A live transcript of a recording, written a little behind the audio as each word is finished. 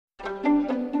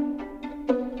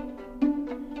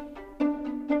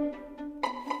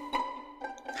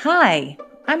Hi,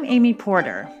 I'm Amy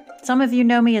Porter. Some of you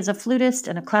know me as a flutist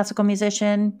and a classical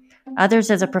musician, others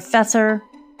as a professor,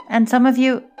 and some of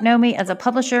you know me as a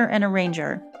publisher and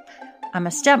arranger. I'm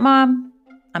a stepmom,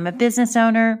 I'm a business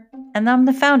owner, and I'm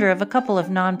the founder of a couple of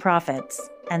nonprofits,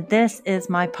 and this is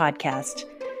my podcast.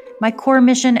 My core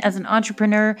mission as an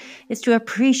entrepreneur is to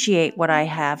appreciate what I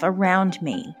have around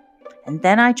me, and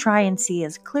then I try and see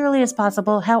as clearly as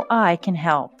possible how I can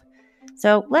help.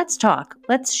 So let's talk,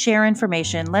 let's share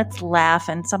information, let's laugh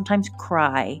and sometimes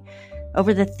cry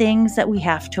over the things that we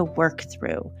have to work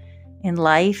through in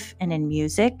life and in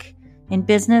music, in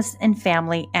business and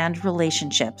family and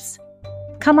relationships.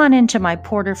 Come on into my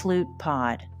Porter Flute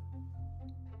pod.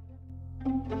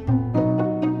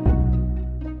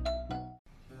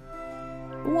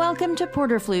 Welcome to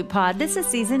Porter Flute Pod. This is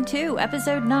Season 2,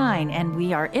 Episode 9, and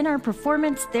we are in our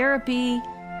performance therapy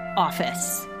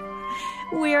office.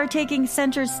 We are taking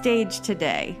center stage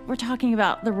today. We're talking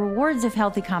about the rewards of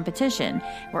healthy competition.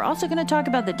 We're also going to talk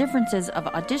about the differences of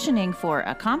auditioning for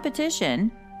a competition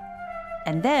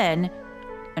and then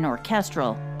an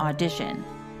orchestral audition.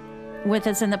 With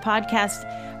us in the podcast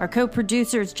are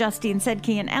co-producers Justine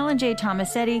Sedke and Alan J.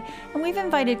 Tomasetti, and we've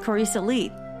invited Carissa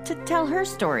Leet to tell her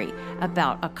story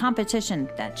about a competition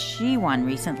that she won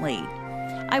recently.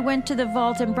 I went to the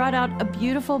vault and brought out a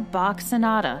beautiful Bach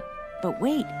sonata. But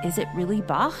wait, is it really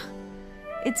Bach?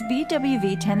 It's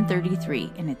BWV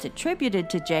 1033, and it's attributed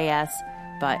to JS,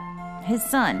 but his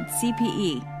son,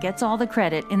 CPE, gets all the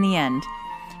credit in the end.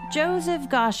 Joseph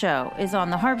Gasho is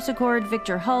on the harpsichord,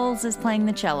 Victor Hulls is playing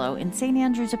the cello in St.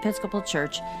 Andrew's Episcopal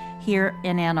Church here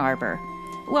in Ann Arbor.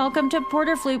 Welcome to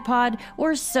Porter Flute Pod.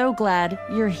 We're so glad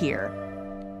you're here.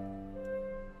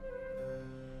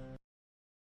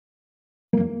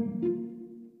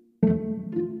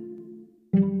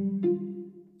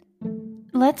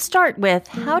 Let's start with,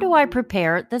 how do I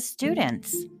prepare the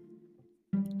students?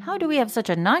 How do we have such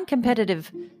a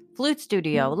non-competitive flute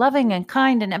studio, loving and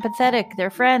kind and empathetic, they're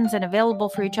friends and available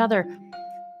for each other,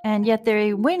 and yet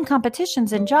they win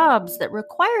competitions and jobs that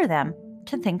require them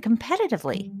to think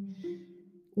competitively?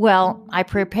 Well, I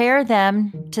prepare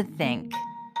them to think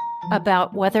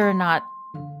about whether or not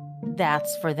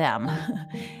that's for them.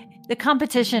 The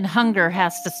competition hunger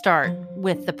has to start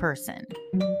with the person.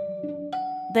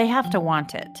 They have to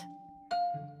want it.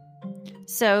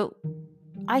 So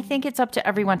I think it's up to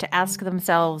everyone to ask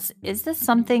themselves, is this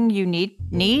something you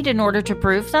need in order to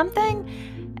prove something?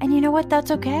 And you know what?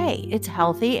 That's okay. It's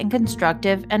healthy and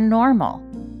constructive and normal.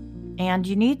 And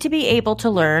you need to be able to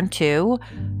learn to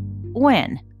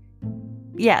win.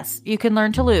 Yes, you can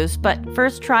learn to lose, but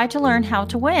first try to learn how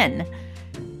to win.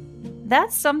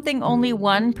 That's something only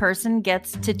one person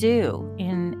gets to do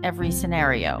in every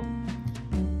scenario.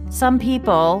 Some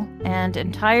people and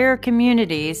entire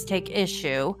communities take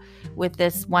issue with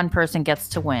this one person gets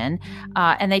to win,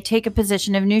 and they take a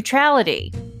position of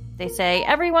neutrality. They say,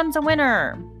 everyone's a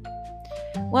winner.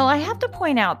 Well, I have to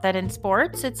point out that in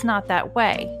sports, it's not that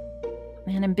way.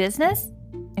 And in business,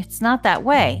 it's not that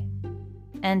way.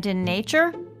 And in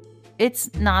nature,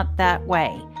 it's not that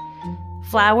way.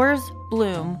 Flowers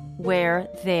bloom where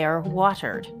they're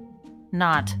watered,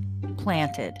 not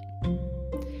planted.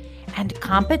 And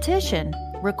competition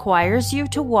requires you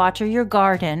to water your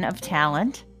garden of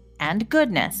talent and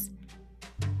goodness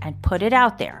and put it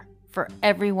out there for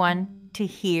everyone to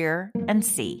hear and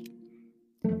see.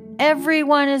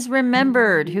 Everyone is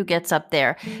remembered who gets up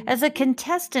there. As a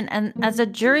contestant and as a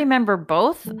jury member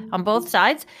on both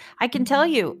sides, I can tell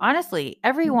you, honestly,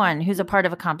 everyone who's a part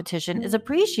of a competition is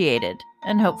appreciated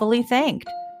and hopefully thanked.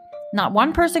 Not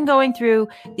one person going through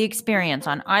the experience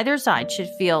on either side should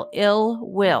feel ill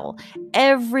will.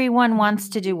 Everyone wants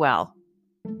to do well.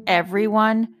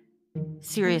 Everyone,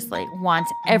 seriously,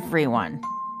 wants everyone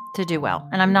to do well.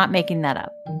 And I'm not making that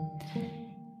up.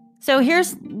 So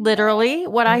here's literally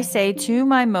what I say to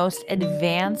my most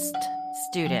advanced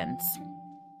students.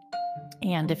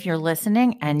 And if you're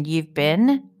listening and you've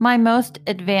been my most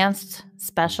advanced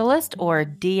specialist or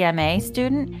DMA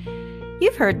student,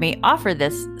 you've heard me offer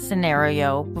this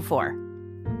scenario before.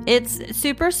 It's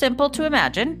super simple to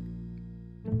imagine.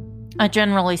 I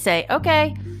generally say,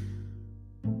 okay,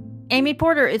 Amy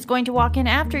Porter is going to walk in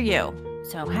after you.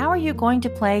 So how are you going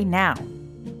to play now?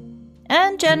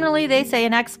 And generally they say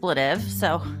an expletive.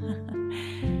 So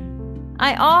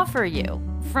I offer you,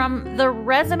 from the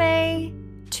resume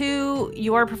to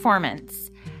your performance,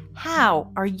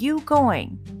 how are you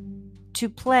going to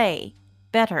play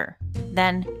better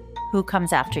than who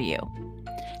comes after you?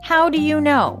 How do you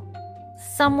know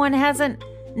someone hasn't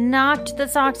knocked the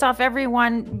socks off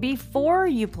everyone before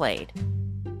you played?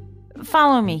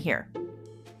 Follow me here.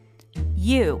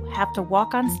 You have to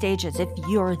walk on stage as if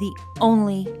you're the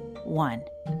only one.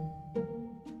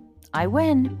 I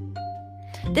win.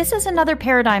 This is another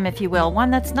paradigm, if you will,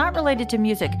 one that's not related to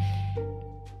music.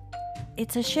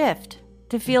 It's a shift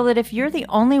to feel that if you're the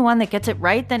only one that gets it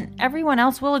right, then everyone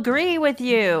else will agree with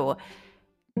you.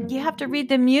 You have to read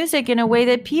the music in a way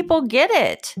that people get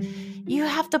it. You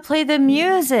have to play the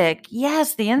music.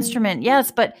 Yes, the instrument.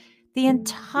 Yes, but the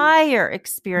entire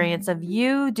experience of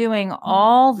you doing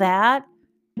all that,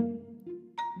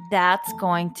 that's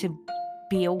going to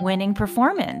be a winning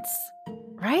performance,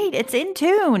 right? It's in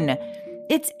tune.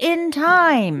 It's in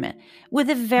time with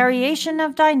a variation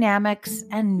of dynamics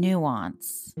and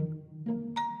nuance.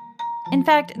 In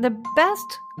fact, the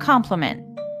best compliment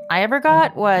I ever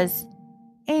got was,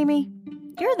 "Amy,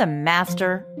 you're the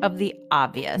master of the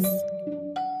obvious."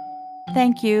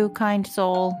 Thank you, kind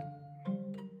soul.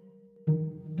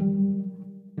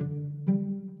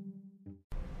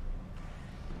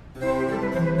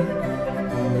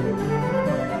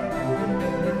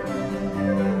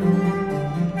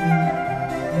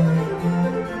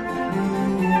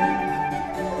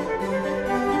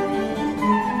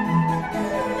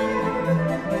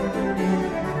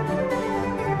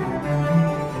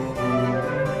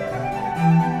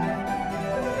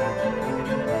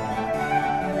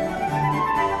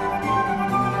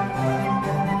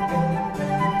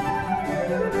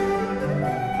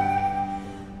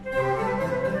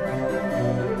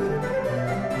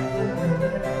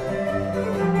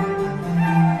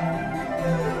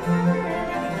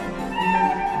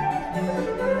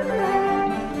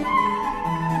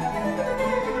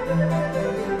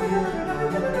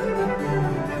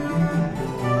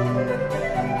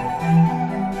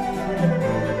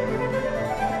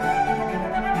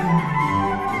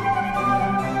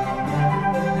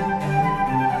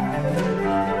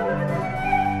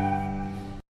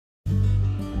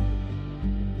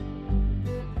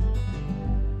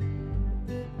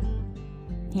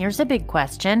 Here's a big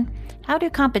question. How do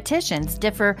competitions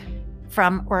differ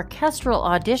from orchestral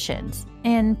auditions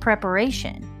in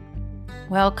preparation?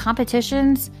 Well,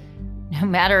 competitions, no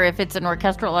matter if it's an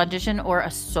orchestral audition or a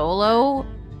solo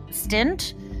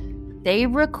stint, they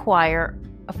require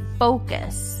a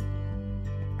focus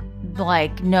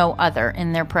like no other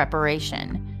in their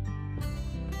preparation.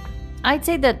 I'd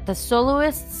say that the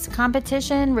soloist's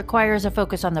competition requires a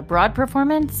focus on the broad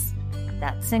performance,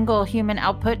 that single human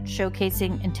output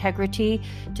showcasing integrity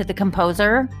to the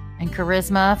composer and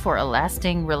charisma for a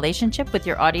lasting relationship with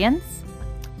your audience.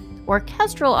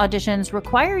 Orchestral auditions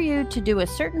require you to do a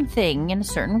certain thing in a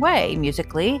certain way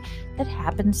musically that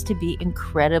happens to be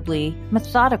incredibly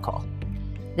methodical.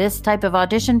 This type of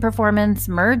audition performance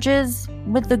merges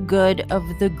with the good of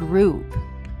the group.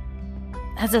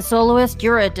 As a soloist,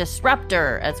 you're a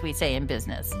disruptor, as we say in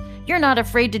business. You're not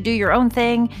afraid to do your own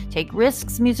thing, take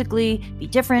risks musically, be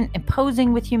different,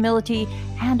 imposing with humility,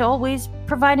 and always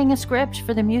providing a script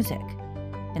for the music.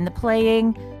 In the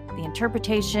playing, the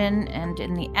interpretation, and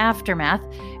in the aftermath,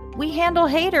 we handle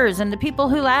haters and the people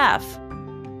who laugh.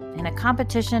 In a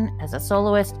competition, as a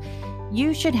soloist,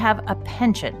 you should have a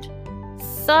penchant,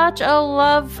 such a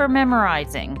love for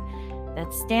memorizing,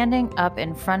 that standing up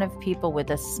in front of people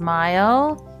with a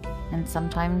smile, and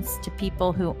sometimes to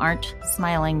people who aren't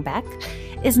smiling back,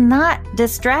 is not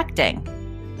distracting.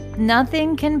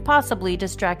 Nothing can possibly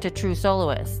distract a true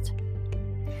soloist.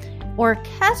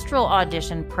 Orchestral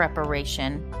audition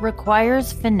preparation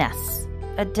requires finesse,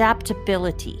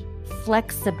 adaptability,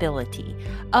 flexibility,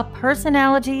 a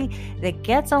personality that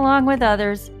gets along with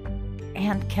others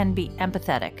and can be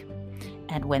empathetic.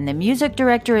 And when the music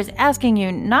director is asking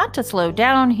you not to slow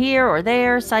down here or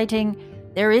there, citing,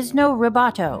 "There is no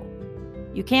rubato,"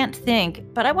 you can't think,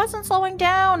 "But I wasn't slowing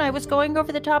down, I was going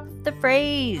over the top of the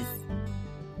phrase."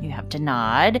 You have to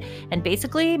nod and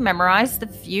basically memorize the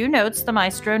few notes the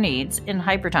maestro needs in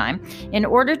hypertime in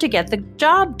order to get the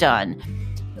job done.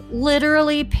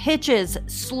 Literally, pitches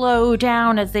slow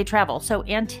down as they travel, so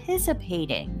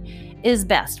anticipating is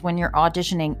best when you're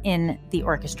auditioning in the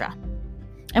orchestra.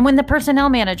 And when the personnel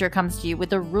manager comes to you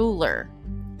with a ruler,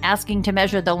 asking to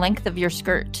measure the length of your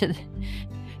skirt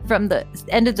from the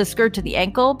end of the skirt to the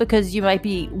ankle because you might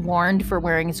be warned for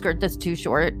wearing a skirt that's too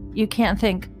short, you can't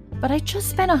think, "But I just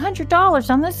spent $100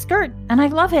 on this skirt and I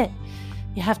love it."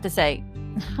 You have to say,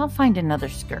 "I'll find another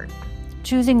skirt,"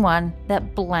 choosing one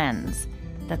that blends,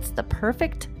 that's the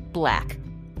perfect black,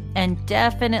 and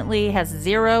definitely has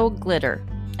zero glitter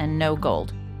and no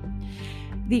gold.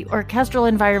 The orchestral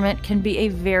environment can be a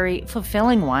very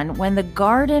fulfilling one when the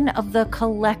garden of the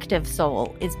collective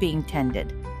soul is being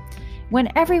tended. When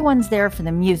everyone's there for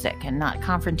the music and not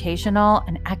confrontational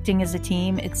and acting as a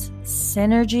team, it's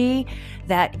synergy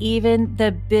that even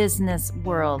the business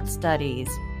world studies.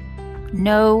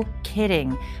 No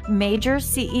kidding. Major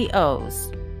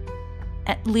CEOs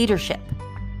at leadership,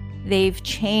 they've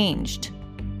changed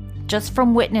just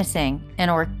from witnessing an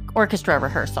orchestra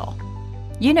rehearsal.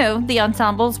 You know, the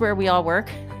ensembles where we all work.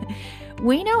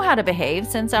 We know how to behave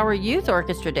since our youth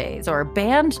orchestra days or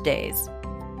band days.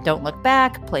 Don't look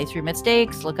back, play through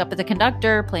mistakes, look up at the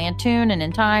conductor, play in tune and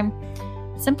in time.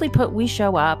 Simply put, we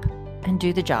show up and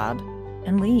do the job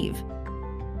and leave.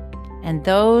 And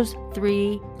those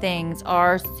 3 things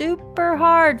are super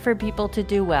hard for people to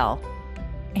do well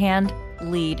and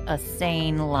lead a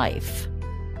sane life.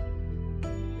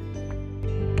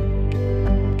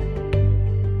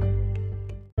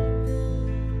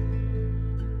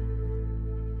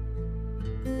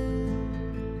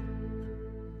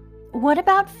 What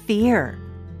about fear?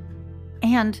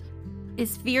 And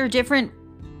is fear different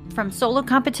from solo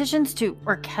competitions to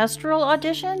orchestral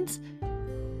auditions?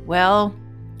 Well,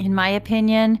 in my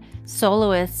opinion,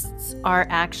 soloists are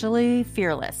actually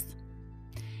fearless.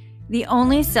 The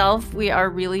only self we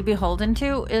are really beholden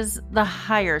to is the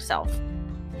higher self.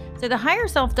 So the higher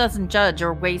self doesn't judge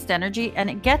or waste energy, and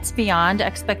it gets beyond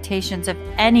expectations of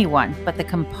anyone but the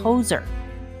composer.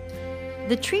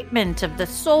 The treatment of the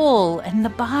soul and the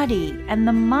body and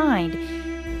the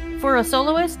mind. For a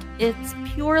soloist, it's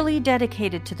purely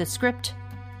dedicated to the script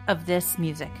of this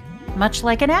music, much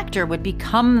like an actor would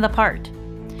become the part.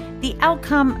 The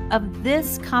outcome of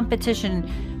this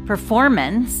competition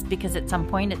performance, because at some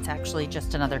point it's actually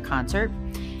just another concert,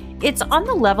 it's on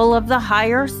the level of the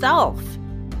higher self.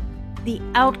 The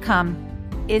outcome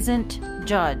isn't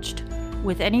judged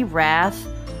with any wrath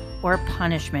or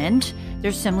punishment.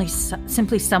 There's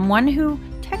simply someone who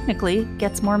technically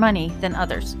gets more money than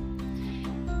others.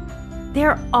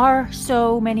 There are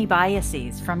so many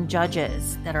biases from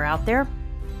judges that are out there,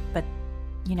 but,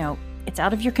 it's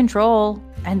out of your control,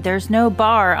 and there's no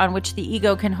bar on which the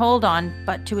ego can hold on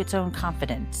but to its own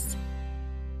confidence.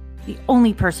 The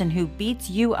only person who beats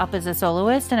you up as a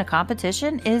soloist in a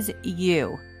competition is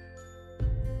you,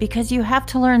 because you have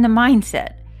to learn the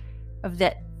mindset of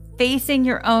that facing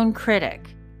your own critic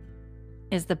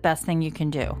is the best thing you can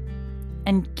do.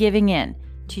 And giving in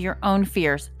to your own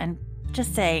fears and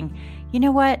just saying, you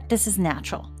know what, this is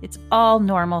natural. It's all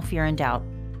normal fear and doubt.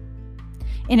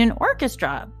 In an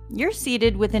orchestra, you're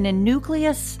seated within a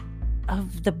nucleus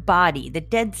of the body, the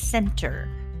dead center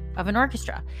of an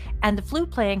orchestra. And the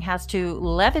flute playing has to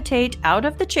levitate out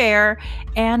of the chair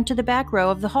and to the back row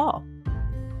of the hall.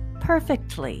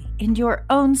 Perfectly in your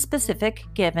own specific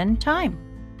given time.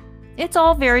 It's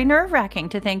all very nerve-wracking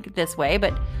to think this way,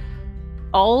 but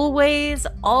always,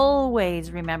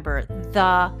 always remember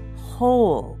the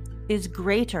whole is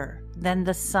greater than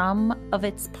the sum of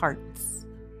its parts.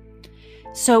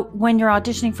 So when you're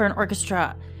auditioning for an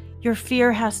orchestra, your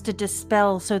fear has to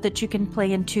dispel so that you can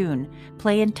play in tune,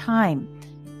 play in time,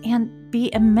 and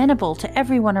be amenable to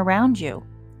everyone around you.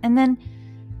 And then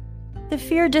the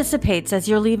fear dissipates as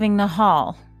you're leaving the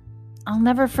hall. I'll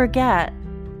never forget,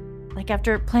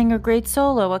 after playing a great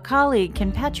solo, a colleague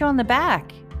can pat you on the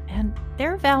back, and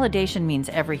their validation means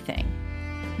everything.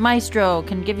 Maestro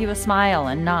can give you a smile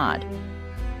and nod.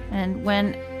 And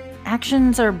when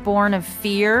actions are born of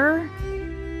fear,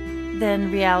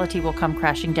 then reality will come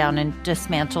crashing down and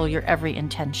dismantle your every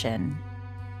intention.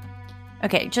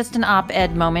 Okay, just an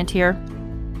op-ed moment here.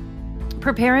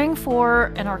 Preparing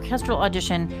for an orchestral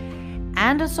audition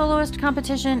and a soloist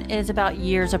competition is about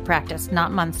years of practice,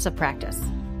 not months of practice.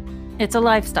 It's a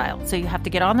lifestyle, so you have to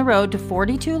get on the road to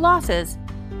 42 losses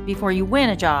before you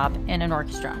win a job in an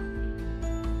orchestra.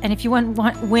 And if you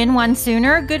win one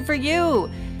sooner, good for you.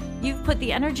 You've put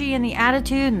the energy and the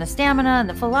attitude and the stamina and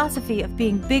the philosophy of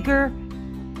being bigger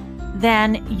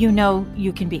than you know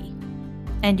you can be.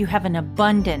 And you have an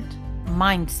abundant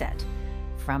mindset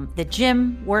from the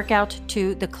gym workout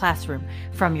to the classroom,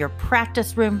 from your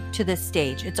practice room to the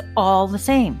stage. It's all the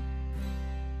same.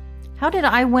 How did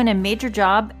I win a major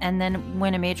job and then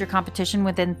win a major competition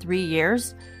within 3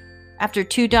 years? After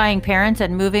 2 dying parents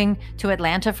and moving to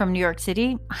Atlanta from New York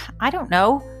City? I don't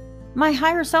know. My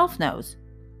higher self knows.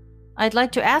 I'd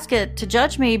like to ask it to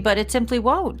judge me, but it simply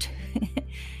won't.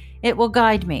 It will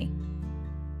guide me.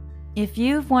 If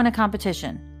you've won a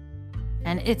competition,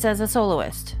 and it's as a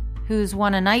soloist who's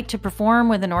won a night to perform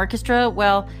with an orchestra,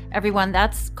 well, everyone,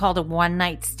 that's called a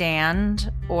one-night stand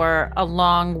or a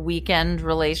long weekend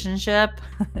relationship.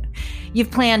 You've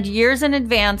planned years in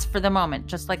advance for the moment,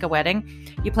 just like a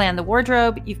wedding. You plan the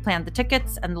wardrobe, you've planned the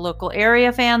tickets, and the local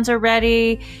area fans are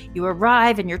ready. You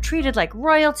arrive and you're treated like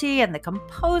royalty, and the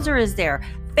composer is there,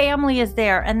 family is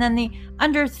there, and then the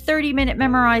under 30-minute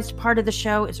memorized part of the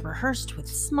show is rehearsed with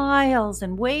smiles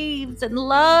and waves and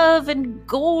love and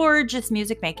gorgeous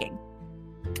music making.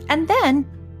 And then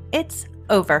it's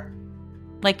over.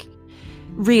 Like,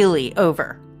 really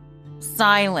over.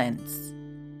 Silence.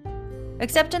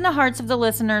 Except in the hearts of the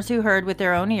listeners who heard with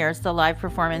their own ears the live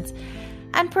performance,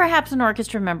 and perhaps an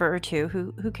orchestra member or two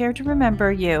who care to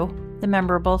remember you, the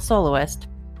memorable soloist.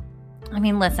 I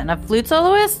mean, listen, a flute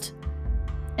soloist?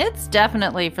 It's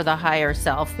definitely for the higher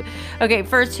self. Okay,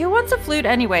 first, who wants a flute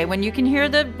anyway when you can hear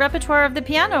the repertoire of the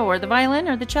piano or the violin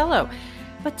or the cello?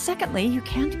 But secondly, you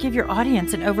can't give your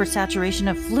audience an oversaturation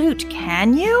of flute,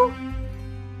 can you?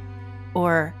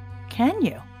 Or can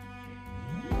you?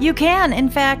 You can, in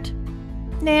fact.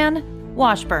 Nan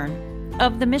Washburn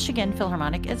of the Michigan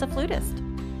Philharmonic is a flutist,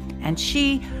 and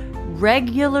she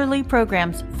regularly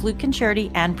programs flute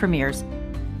concerti and premieres.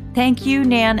 Thank you,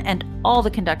 Nan, and all the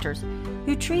conductors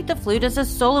who treat the flute as a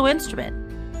solo instrument.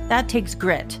 That takes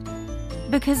grit,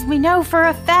 because we know for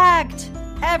a fact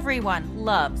everyone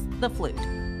loves the flute.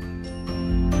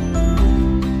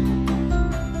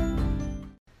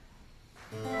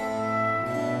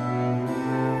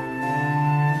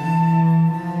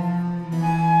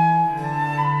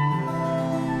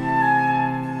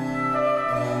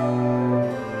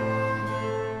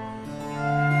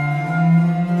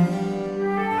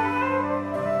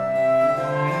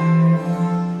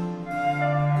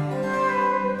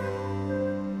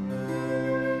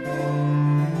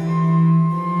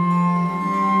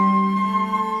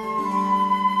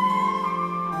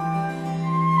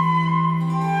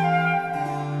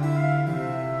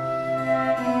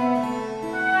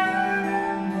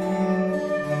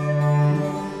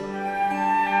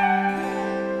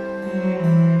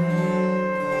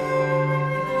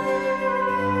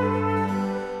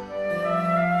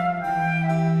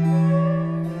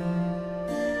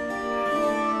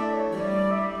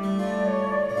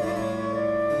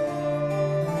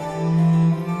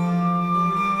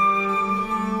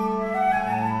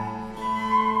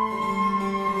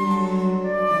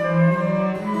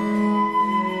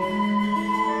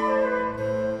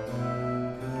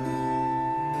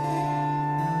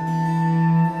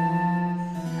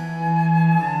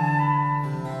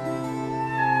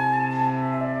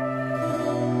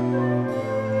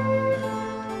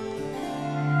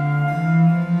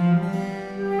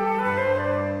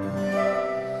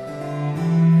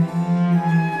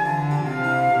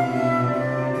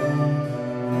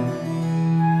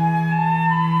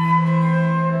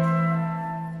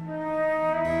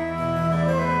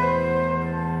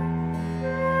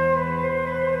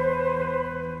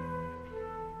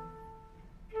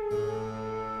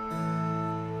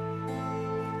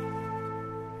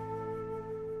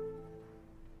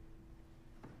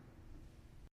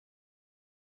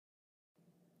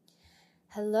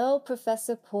 Hello,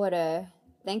 Professor Porter.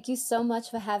 Thank you so much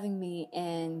for having me,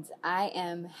 and I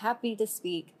am happy to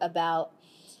speak about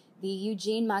the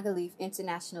Eugene Magaluf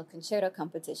International Concerto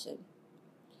Competition.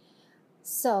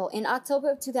 So, in October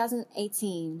of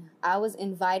 2018, I was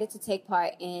invited to take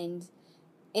part in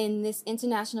this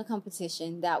international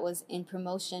competition that was in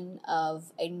promotion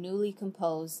of a newly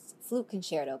composed flute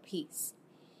concerto piece.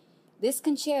 This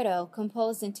concerto,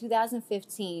 composed in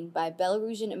 2015 by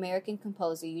Belarusian-American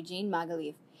composer Eugene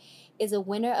Magaluf, is a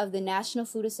winner of the National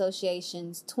Flute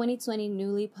Association's 2020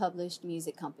 newly published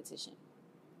music competition.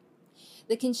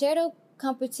 The concerto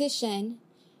competition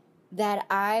that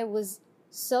I was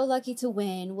so lucky to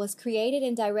win was created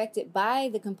and directed by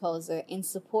the composer in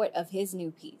support of his new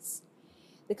piece.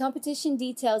 The competition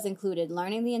details included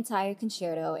learning the entire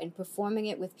concerto and performing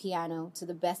it with piano to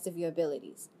the best of your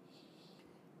abilities.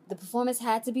 The performance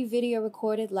had to be video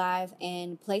recorded live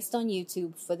and placed on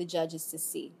YouTube for the judges to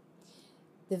see.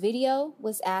 The video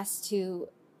was asked to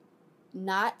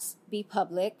not be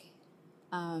public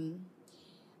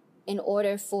in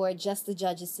order for just the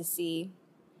judges to see.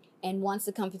 And once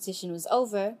the competition was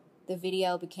over, the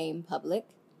video became public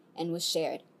and was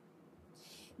shared.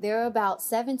 There are about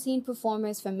 17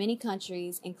 performers from many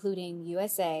countries, including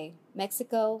USA,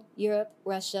 Mexico, Europe,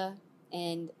 Russia,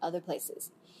 and other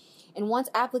places. And once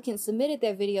applicants submitted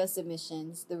their video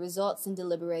submissions, the results and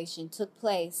deliberation took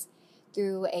place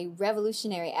through a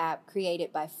revolutionary app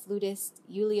created by flutist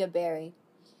Yulia Berry.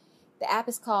 The app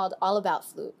is called All About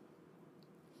Flute.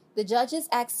 The judges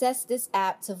accessed this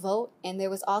app to vote, and there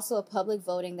was also a public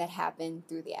voting that happened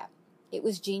through the app. It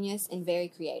was genius and very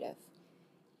creative.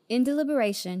 In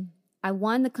deliberation, I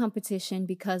won the competition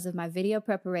because of my video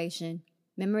preparation,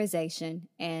 memorization,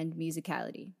 and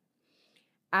musicality.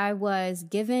 I was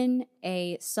given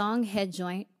a song head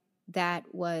joint that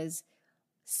was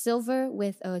silver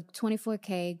with a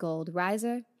 24K gold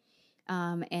riser,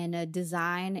 and a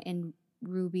design in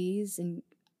rubies and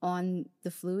on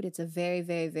the flute. It's a very,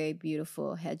 very, very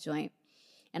beautiful head joint.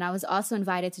 And I was also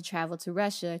invited to travel to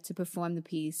Russia to perform the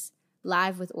piece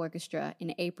live with orchestra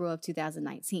in April of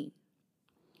 2019.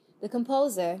 The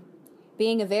composer,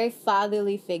 being a very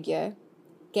fatherly figure,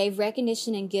 gave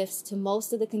recognition and gifts to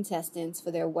most of the contestants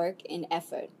for their work and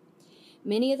effort.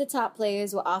 Many of the top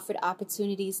players were offered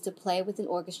opportunities to play with an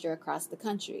orchestra across the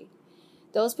country.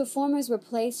 Those performers were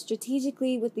placed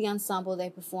strategically with the ensemble they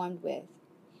performed with.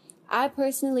 I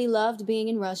personally loved being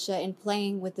in Russia and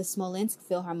playing with the Smolensk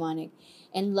Philharmonic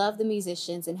and loved the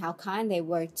musicians and how kind they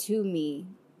were to me.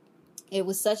 It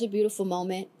was such a beautiful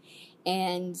moment,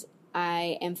 and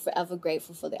I am forever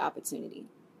grateful for the opportunity.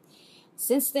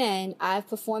 Since then, I've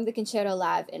performed the concerto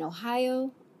live in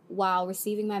Ohio while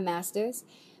receiving my master's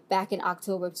back in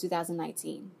October of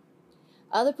 2019.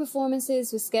 Other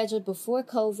performances were scheduled before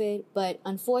COVID, but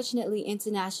unfortunately,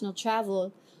 international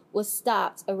travel was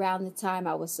stopped around the time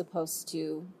I was supposed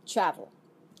to travel.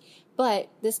 But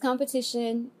this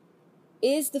competition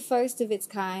is the first of its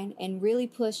kind and really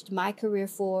pushed my career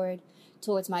forward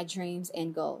towards my dreams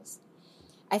and goals.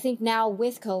 I think now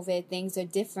with COVID, things are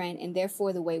different, and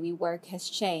therefore the way we work has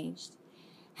changed.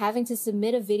 Having to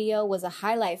submit a video was a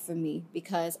highlight for me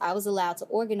because I was allowed to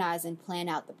organize and plan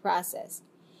out the process.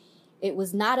 It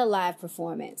was not a live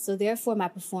performance, so therefore my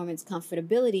performance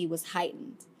comfortability was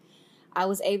heightened. I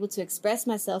was able to express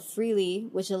myself freely,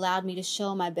 which allowed me to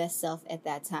show my best self at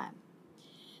that time.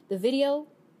 The video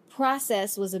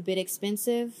process was a bit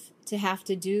expensive to have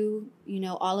to do,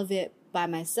 all of it by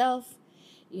myself.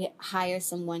 You hire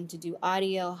someone to do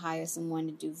audio, hire someone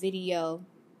to do video,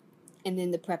 and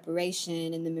then the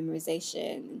preparation and the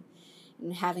memorization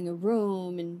and having a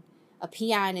room and a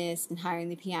pianist and hiring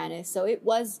the pianist. So it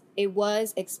was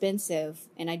expensive,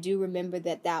 and I do remember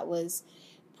that was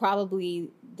probably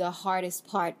the hardest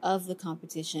part of the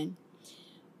competition.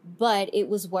 But it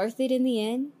was worth it in the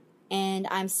end, and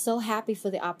I'm so happy for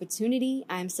the opportunity.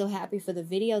 I'm so happy for the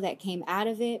video that came out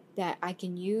of it that I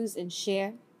can use and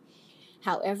share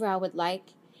however I would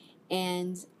like.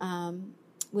 And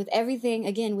with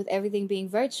everything being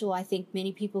virtual, I think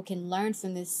many people can learn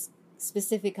from this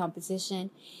specific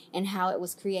competition and how it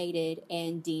was created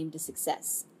and deemed a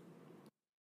success.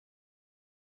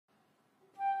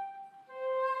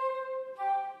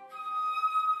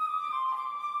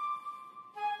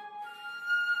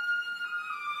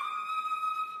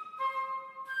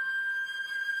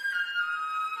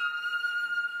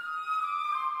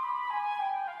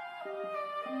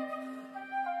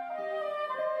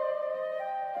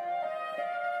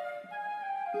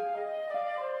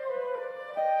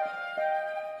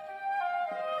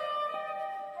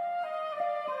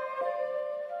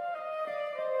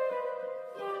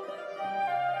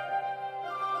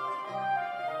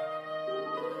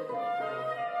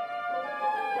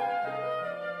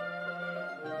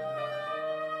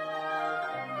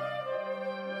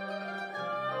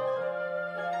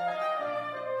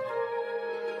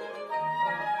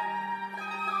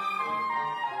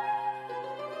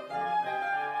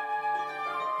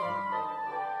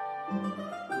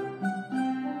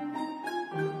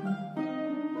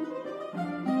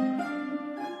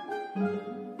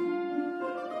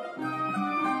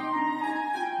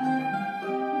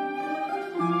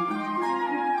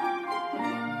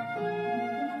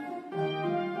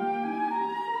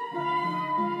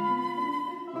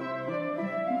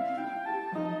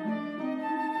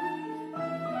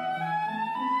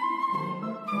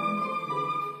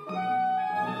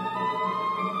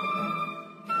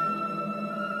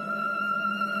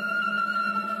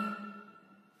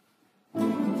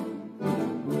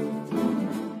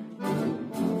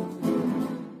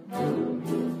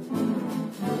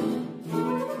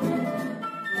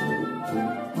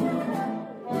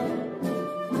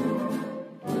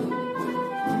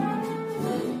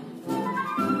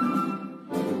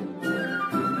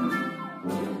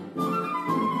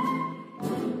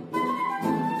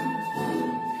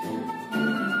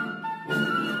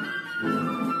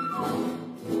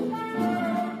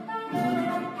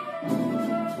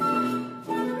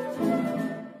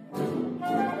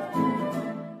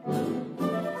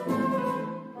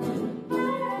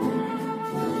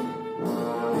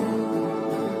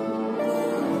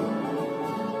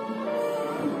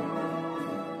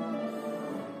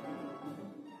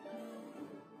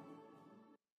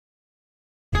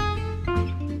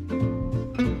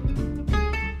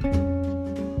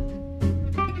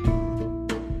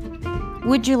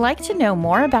 Would you like to know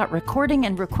more about recording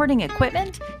and recording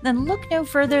equipment? Then look no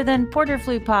further than Porter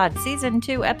Flute Pod Season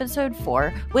 2, Episode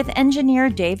 4 with engineer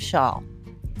Dave Shaw.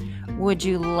 Would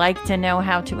you like to know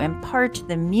how to impart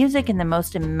the music in the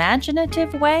most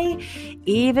imaginative way,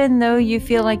 even though you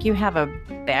feel like you have a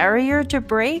barrier to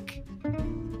break?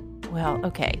 Well,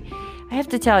 okay. I have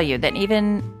to tell you that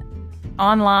even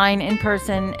online, in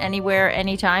person, anywhere,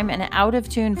 anytime, an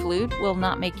out-of-tune flute will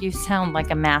not make you sound like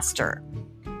a master.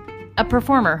 A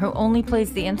performer who only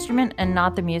plays the instrument and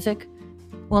not the music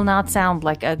will not sound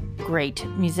like a great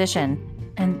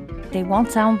musician, and they won't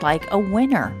sound like a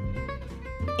winner.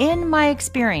 In my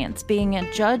experience being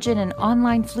a judge in an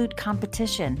online flute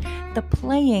competition, the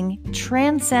playing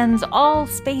transcends all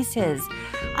spaces.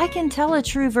 I can tell a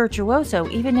true virtuoso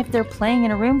even if they're playing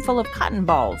in a room full of cotton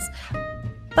balls.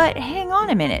 But hang on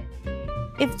a minute.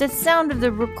 If the sound of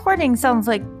the recording sounds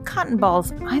like cotton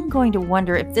balls, I'm going to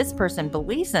wonder if this person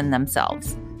believes in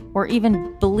themselves or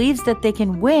even believes that they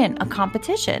can win a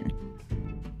competition.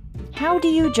 How do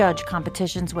you judge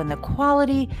competitions when the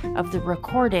quality of the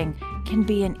recording can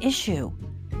be an issue?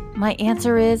 My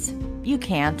answer is, you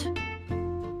can't.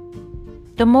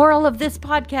 The moral of this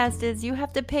podcast is you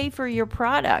have to pay for your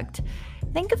product.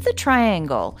 Think of the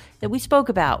triangle that we spoke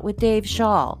about with Dave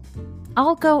Shaw.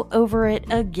 I'll go over it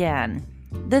again.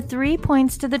 The 3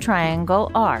 points to the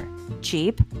triangle are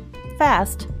cheap,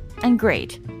 fast, and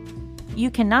great. You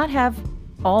cannot have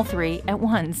all 3 at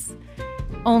once.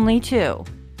 Only 2.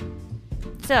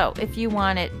 So, if you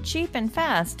want it cheap and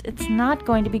fast, it's not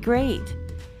going to be great.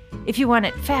 If you want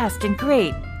it fast and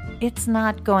great, it's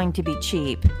not going to be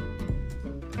cheap.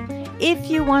 If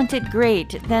you want it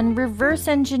great, then reverse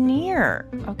engineer.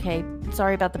 Okay,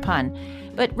 sorry about the pun.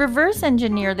 But reverse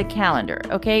engineer the calendar,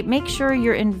 okay? Make sure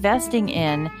you're investing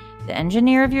in the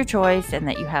engineer of your choice and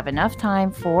that you have enough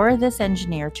time for this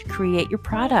engineer to create your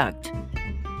product.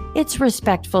 It's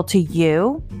respectful to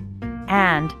you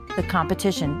and the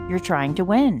competition you're trying to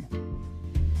win.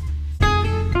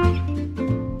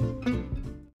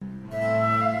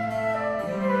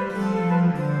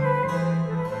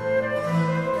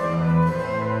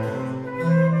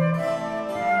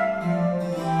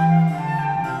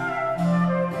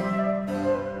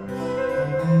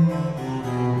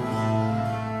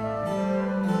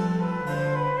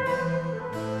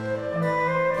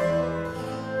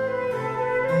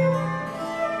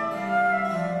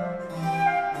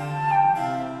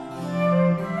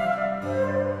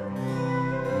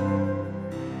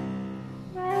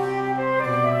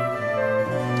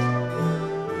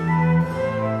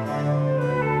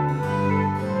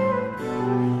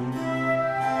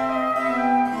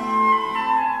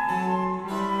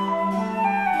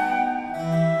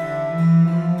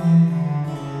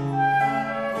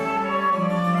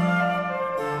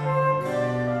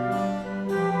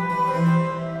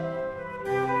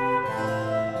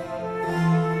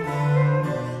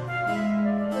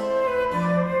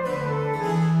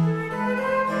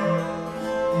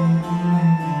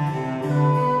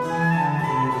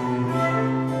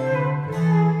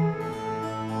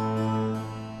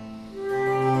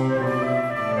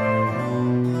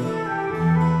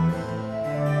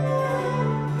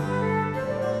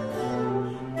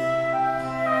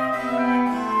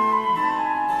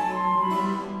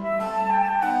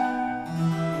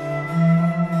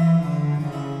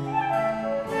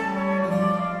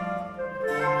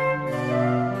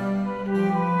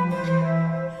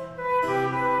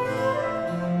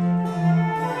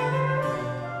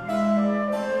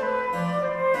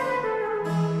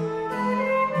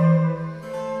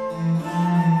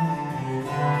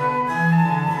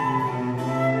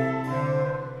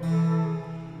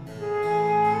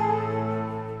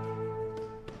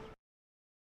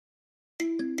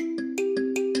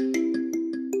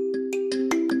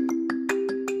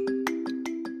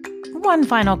 One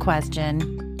final question.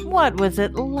 What was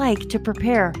it like to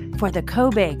prepare for the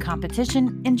Kobe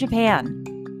competition in Japan?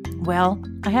 Well,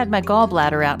 I had my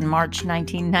gallbladder out in March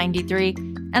 1993,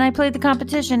 and I played the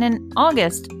competition in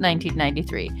August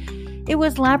 1993. It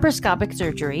was laparoscopic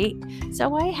surgery,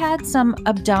 so I had some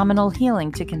abdominal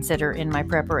healing to consider in my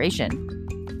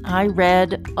preparation. I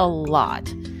read a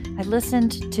lot. I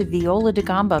listened to viola da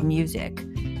gamba music.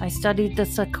 I studied the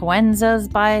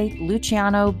sequenzas by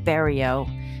Luciano Berio.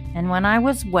 And when I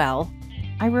was well,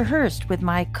 I rehearsed with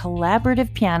my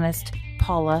collaborative pianist,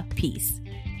 Paula Peace.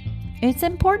 It's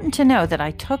important to know that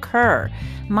I took her,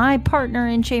 my partner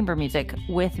in chamber music,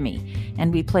 with me,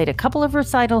 and we played a couple of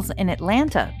recitals in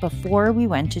Atlanta before we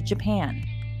went to Japan.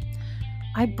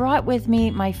 I brought with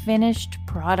me my finished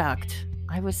product.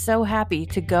 I was so happy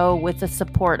to go with the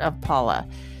support of Paula.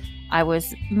 I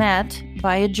was met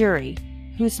by a jury,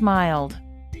 who smiled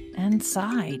and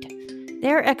sighed.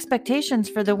 Their expectations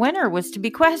for the winner was to be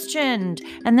questioned,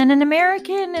 and then an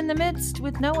American in the midst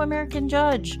with no American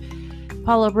judge.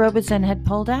 Paula Robeson had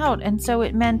pulled out, and so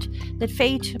it meant that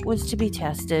fate was to be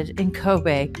tested in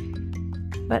Kobe.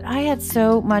 But I had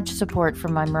so much support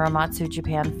from my Muramatsu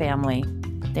Japan family.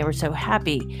 They were so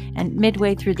happy, and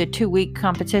midway through the 2-week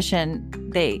competition,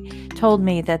 they told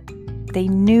me that they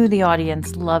knew the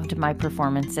audience loved my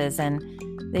performances, and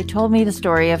they told me the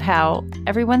story of how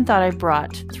everyone thought I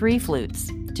brought 3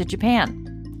 flutes to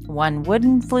Japan. 1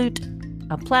 wooden flute,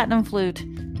 a platinum flute,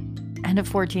 and a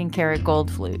 14-karat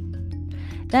gold flute.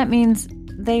 That means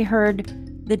they heard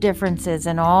the differences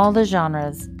in all the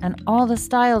genres and all the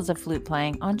styles of flute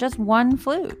playing on just 1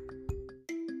 flute.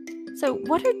 So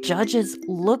what are judges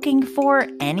looking for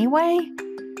anyway?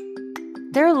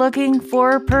 They're looking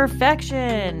for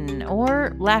perfection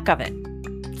or lack of it.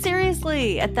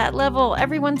 Seriously, at that level,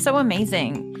 everyone's so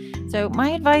amazing. So my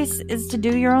advice is to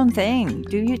do your own thing.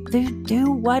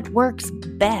 Do what works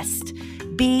best.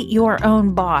 Be your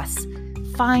own boss.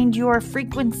 Find your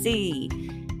frequency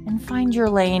and find your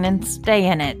lane and stay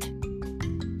in it.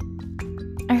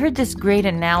 I heard this great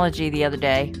analogy the other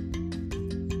day.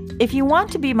 If you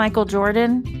want to be Michael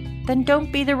Jordan, then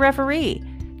don't be the referee.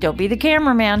 Don't be the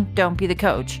cameraman. Don't be the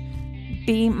coach.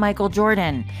 Be Michael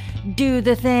Jordan. Do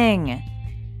the thing.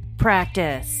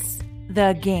 Practice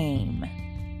the game.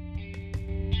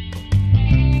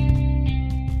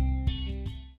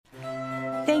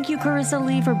 Thank you, Carissa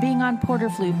Lee, for being on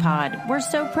Porter Flute Pod. We're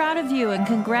so proud of you and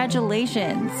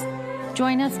congratulations.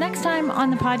 Join us next time on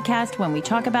the podcast when we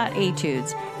talk about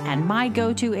etudes and my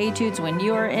go-to etudes when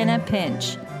you're in a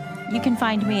pinch. You can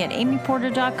find me at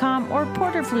amyporter.com or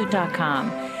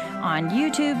porterflute.com. On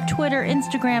YouTube, Twitter,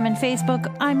 Instagram, and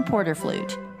Facebook, I'm Porter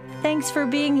Flute. Thanks for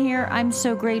being here. I'm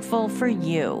so grateful for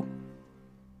you.